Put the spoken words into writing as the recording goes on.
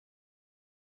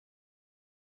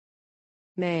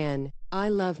Man, I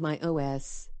love my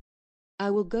OS. I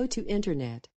will go to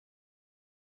internet.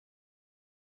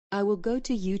 I will go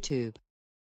to YouTube.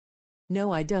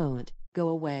 No, I don't. Go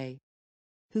away.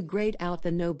 Who grayed out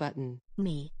the no button?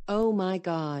 Me. Oh my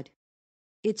God.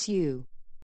 It's you,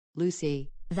 Lucy.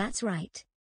 That's right.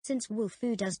 Since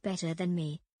Wolfoo does better than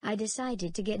me, I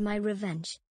decided to get my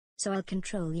revenge. So I'll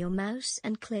control your mouse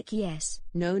and click yes.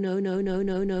 No, no, no, no,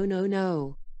 no, no, no,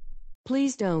 no.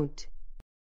 Please don't.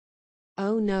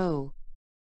 Oh no.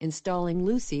 Installing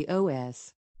Lucy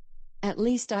OS. At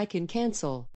least I can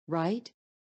cancel, right?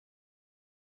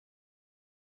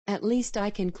 At least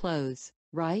I can close,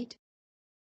 right?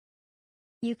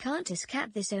 You can't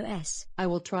escape this OS. I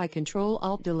will try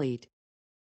Control-Alt-Delete.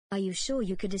 Are you sure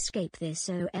you could escape this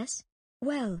OS?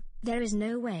 Well, there is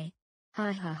no way.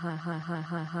 Ha ha ha ha ha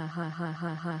ha ha ha ha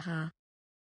ha ha ha.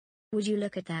 Would you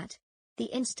look at that? The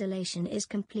installation is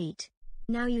complete.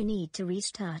 Now you need to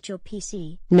restart your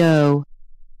PC. No.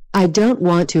 I don't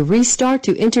want to restart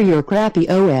to enter your crappy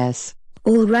OS.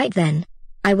 Alright then.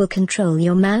 I will control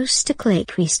your mouse to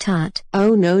click restart.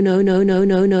 Oh no no no no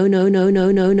no no no no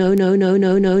no no no no no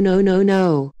no no no no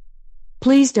no.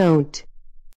 Please don't.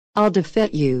 I'll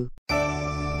defeat you.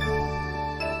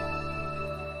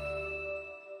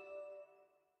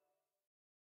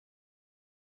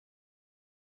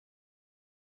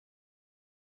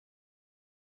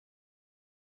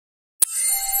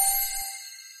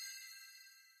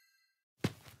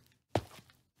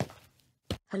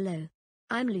 Hello.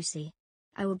 I'm Lucy.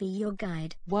 I will be your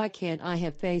guide. Why can't I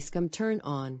have facecam turned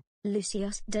on?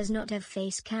 Lucius does not have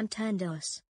facecam turned on.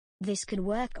 This could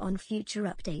work on future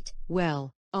update.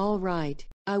 Well, all right.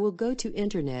 I will go to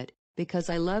internet, because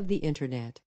I love the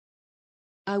internet.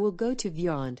 I will go to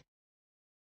Beyond.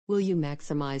 Will you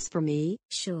maximize for me?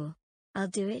 Sure. I'll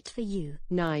do it for you.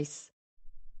 Nice.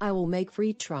 I will make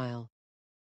free trial.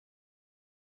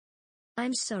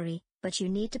 I'm sorry, but you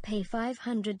need to pay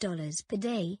 $500 per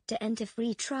day to enter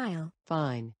free trial.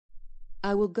 Fine.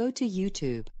 I will go to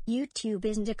YouTube. YouTube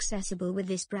isn't accessible with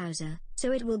this browser,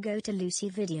 so it will go to Lucy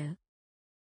Video.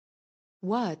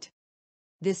 What?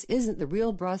 This isn't the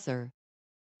real browser.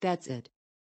 That's it.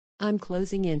 I'm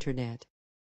closing internet.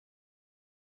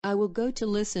 I will go to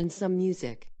listen some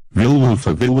music. Evil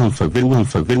Wolfoo, Evil Wolfoo, Evil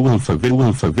Wolfoo, Evil Wolfoo, Evil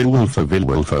Wolfoo, Evil Wolfoo, Evil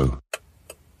Wolfoo.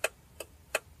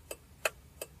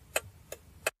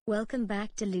 Welcome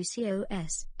back to Lucy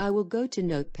OS. I will go to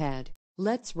Notepad.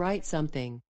 Let's write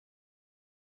something.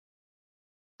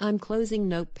 I'm closing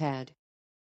Notepad.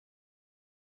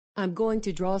 I'm going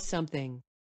to draw something.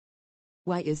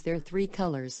 Why is there 3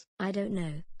 colors? I don't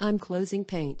know. I'm closing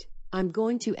Paint. I'm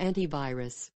going to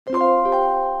Antivirus.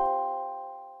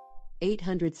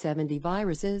 870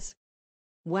 viruses?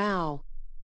 Wow.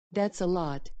 That's a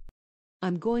lot.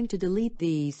 I'm going to delete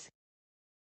these.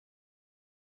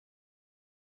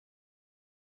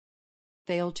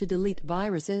 Failed to delete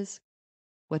viruses?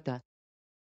 What the?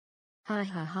 Ha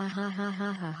ha ha ha ha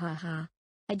ha ha ha ha.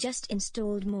 I just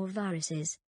installed more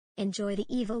viruses. Enjoy the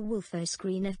Evil Wolfoo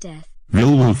screen of death.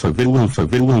 Evil Wolfoo, Evil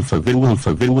Wolfoo, Evil Wolfoo, Evil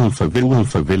Wolfoo, Evil Wolfoo, Evil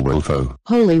Wolfoo, Evil Wolfoo.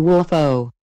 Holy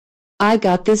Wolfoo. I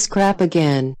got this crap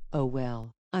again. Oh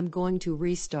well, I'm going to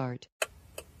restart.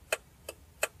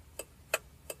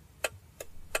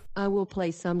 I will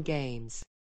play some games.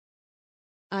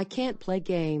 I can't play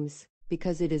games,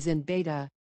 because it is in beta.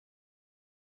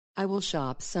 I will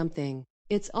shop something.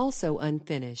 It's also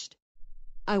unfinished.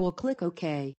 I will click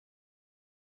OK.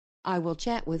 I will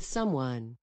chat with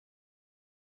someone.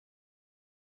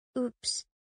 Oops.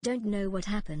 Don't know what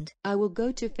happened. I will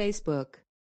go to Facebook.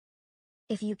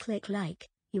 If you click like,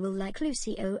 you will like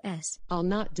Lucy OS. I'll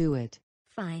not do it.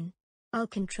 Fine. I'll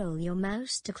control your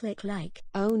mouse to click like.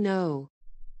 Oh no.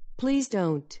 Please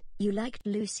don't. You liked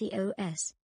Lucy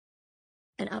OS.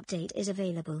 An update is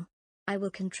available. I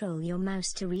will control your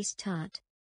mouse to restart.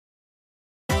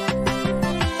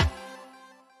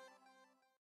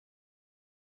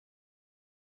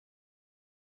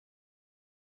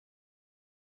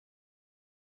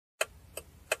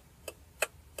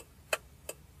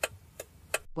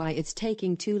 Why it's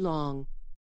taking too long.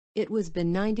 It was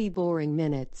been 90 boring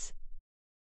minutes.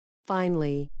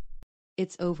 Finally.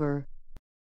 It's over.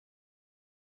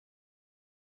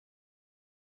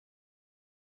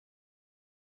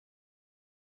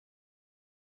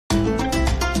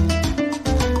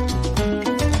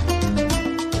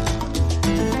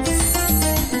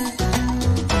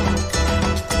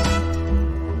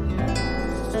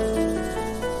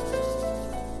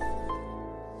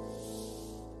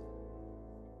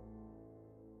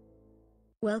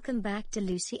 Welcome back to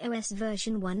Lucy OS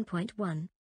version 1.1.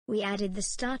 We added the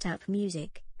startup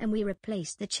music, and we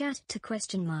replace the chat to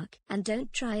question mark. And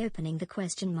don't try opening the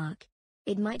question mark.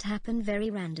 It might happen very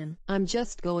random. I'm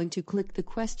just going to click the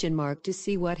question mark to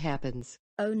see what happens.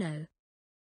 Oh no.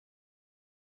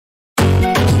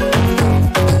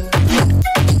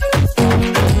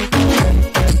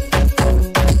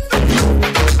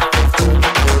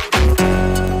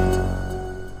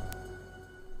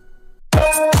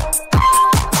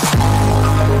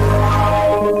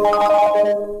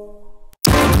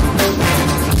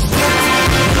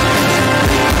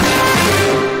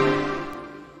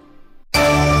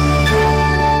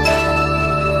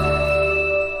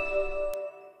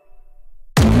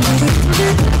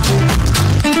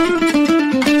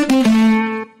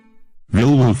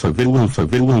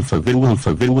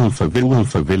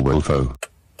 Evil Wolfoo.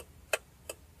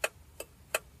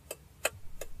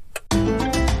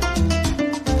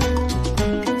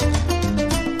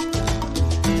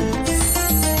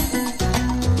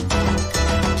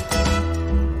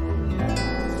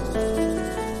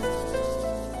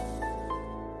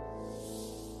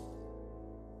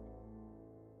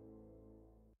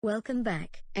 Welcome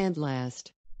back. And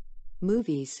last.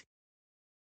 Movies.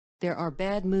 There are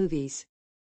bad movies.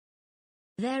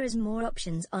 There is more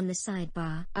options on the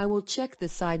sidebar. I will check the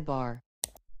sidebar.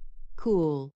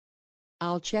 Cool.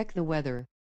 I'll check the weather.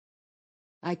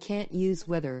 I can't use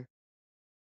weather.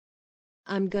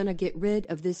 I'm gonna get rid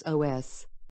of this OS.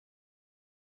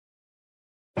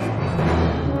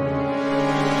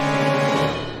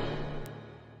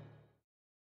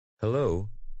 Hello?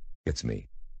 It's me,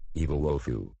 Evil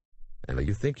Wolfoo. And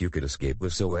you think you could escape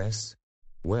this OS?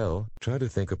 Well, try to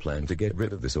think a plan to get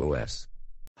rid of this OS.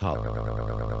 Ha.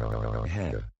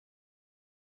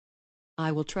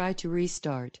 I will try to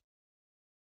restart.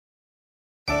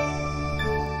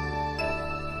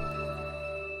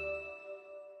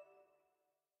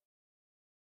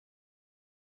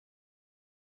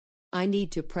 I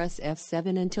need to press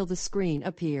F7 until the screen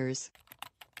appears.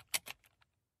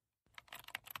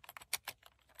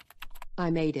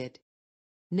 I made it.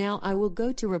 Now I will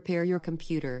go to repair your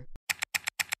computer.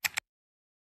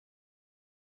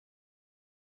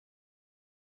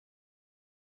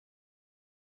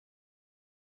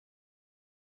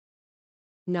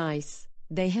 Nice,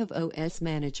 they have OS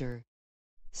Manager.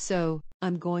 So,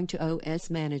 I'm going to OS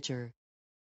Manager.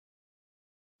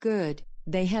 Good,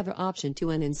 they have an option to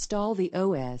uninstall the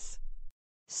OS.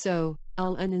 So,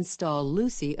 I'll uninstall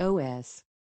Lucy OS.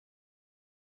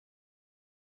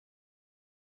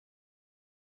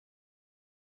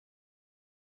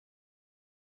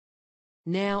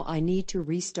 Now I need to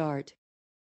restart.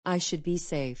 I should be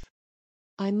safe.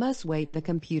 I must wait the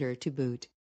computer to boot.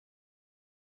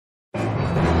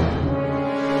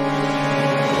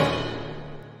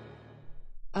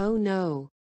 Oh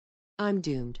no. I'm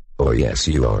doomed. Oh yes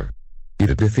you are. You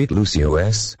to defeat Lucy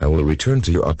OS, I will return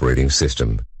to your operating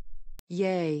system.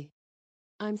 Yay.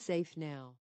 I'm safe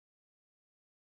now.